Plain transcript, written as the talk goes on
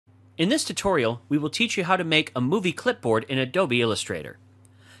In this tutorial, we will teach you how to make a movie clipboard in Adobe Illustrator.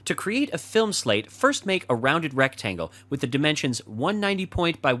 To create a film slate, first make a rounded rectangle with the dimensions 190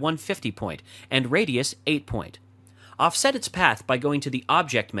 point by 150 point and radius 8 point. Offset its path by going to the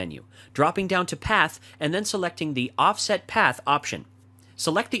Object menu, dropping down to Path, and then selecting the Offset Path option.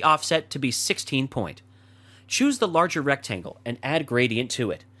 Select the offset to be 16 point. Choose the larger rectangle and add gradient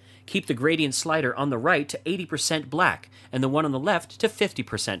to it. Keep the gradient slider on the right to 80% black and the one on the left to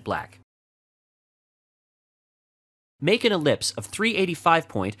 50% black. Make an ellipse of 385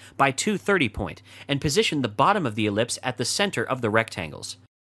 point by 230 point and position the bottom of the ellipse at the center of the rectangles.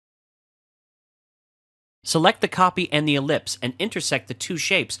 Select the copy and the ellipse and intersect the two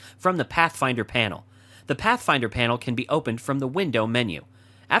shapes from the Pathfinder panel. The Pathfinder panel can be opened from the Window menu.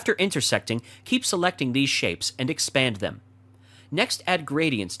 After intersecting, keep selecting these shapes and expand them. Next, add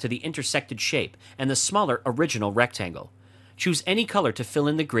gradients to the intersected shape and the smaller original rectangle. Choose any color to fill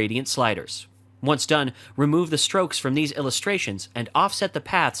in the gradient sliders. Once done, remove the strokes from these illustrations and offset the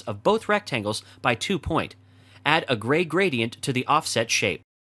paths of both rectangles by 2 point. Add a gray gradient to the offset shape.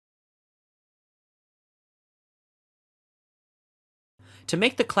 To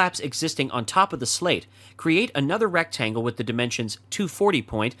make the claps existing on top of the slate, create another rectangle with the dimensions 240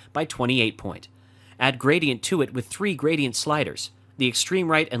 point by 28 point. Add gradient to it with 3 gradient sliders, the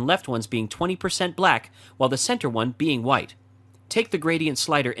extreme right and left ones being 20% black, while the center one being white. Take the gradient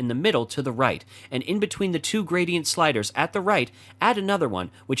slider in the middle to the right, and in between the 2 gradient sliders at the right, add another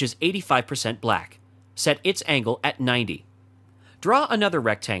one, which is 85% black. Set its angle at 90. Draw another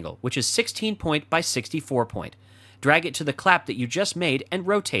rectangle, which is 16 point by 64 point. Drag it to the clap that you just made and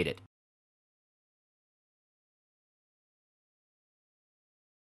rotate it.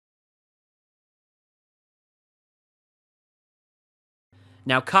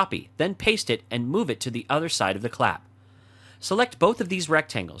 Now copy, then paste it and move it to the other side of the clap. Select both of these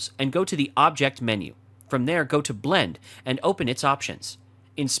rectangles and go to the Object menu. From there, go to Blend and open its options.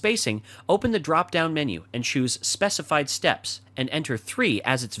 In Spacing, open the drop-down menu and choose Specified Steps and enter 3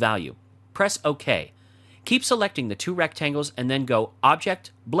 as its value. Press OK. Keep selecting the 2 rectangles and then go Object,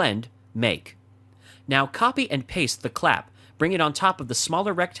 Blend, Make. Now copy and paste the clap, bring it on top of the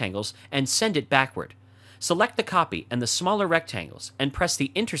smaller rectangles and send it backward. Select the copy and the smaller rectangles and press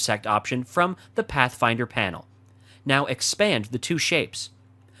the Intersect option from the Pathfinder panel. Now expand the 2 shapes.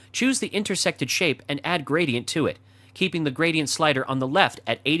 Choose the intersected shape and add gradient to it, keeping the gradient slider on the left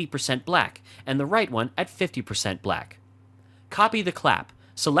at 80% black and the right one at 50% black. Copy the clap,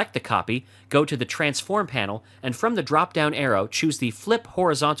 select the copy, go to the Transform panel, and from the drop-down arrow choose the Flip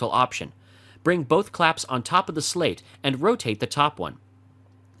Horizontal option. Bring both claps on top of the slate and rotate the top one.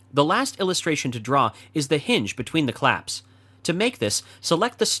 The last illustration to draw is the hinge between the claps. To make this,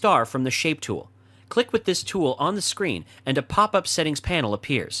 select the star from the Shape tool. Click with this tool on the screen and a pop-up settings panel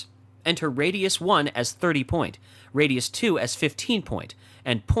appears. Enter radius 1 as 30 point, radius 2 as 15 point,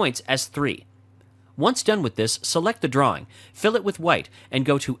 and points as 3. Once done with this, select the drawing, fill it with white, and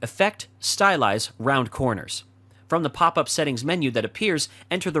go to Effect, Stylize, Round Corners. From the pop-up settings menu that appears,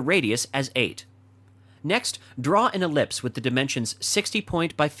 enter the radius as 8. Next, draw an ellipse with the dimensions 60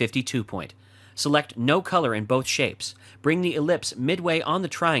 point by 52 point. Select No Color in both shapes. Bring the ellipse midway on the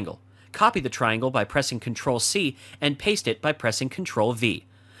triangle. Copy the triangle by pressing Ctrl-C and paste it by pressing Ctrl-V.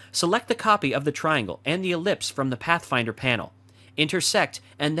 Select the copy of the triangle and the ellipse from the Pathfinder panel. Intersect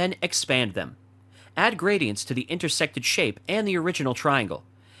and then expand them. Add gradients to the intersected shape and the original triangle.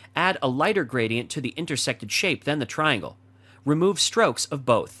 Add a lighter gradient to the intersected shape than the triangle. Remove strokes of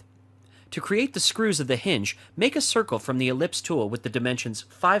both. To create the screws of the hinge, make a circle from the ellipse tool with the dimensions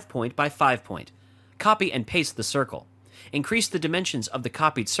 5 point by 5 point. Copy and paste the circle. Increase the dimensions of the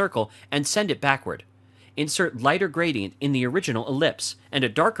copied circle and send it backward. Insert lighter gradient in the original ellipse and a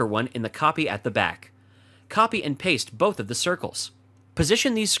darker one in the copy at the back. Copy and paste both of the circles.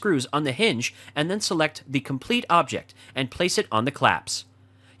 Position these screws on the hinge and then select the complete object and place it on the claps.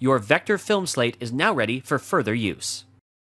 Your vector film slate is now ready for further use.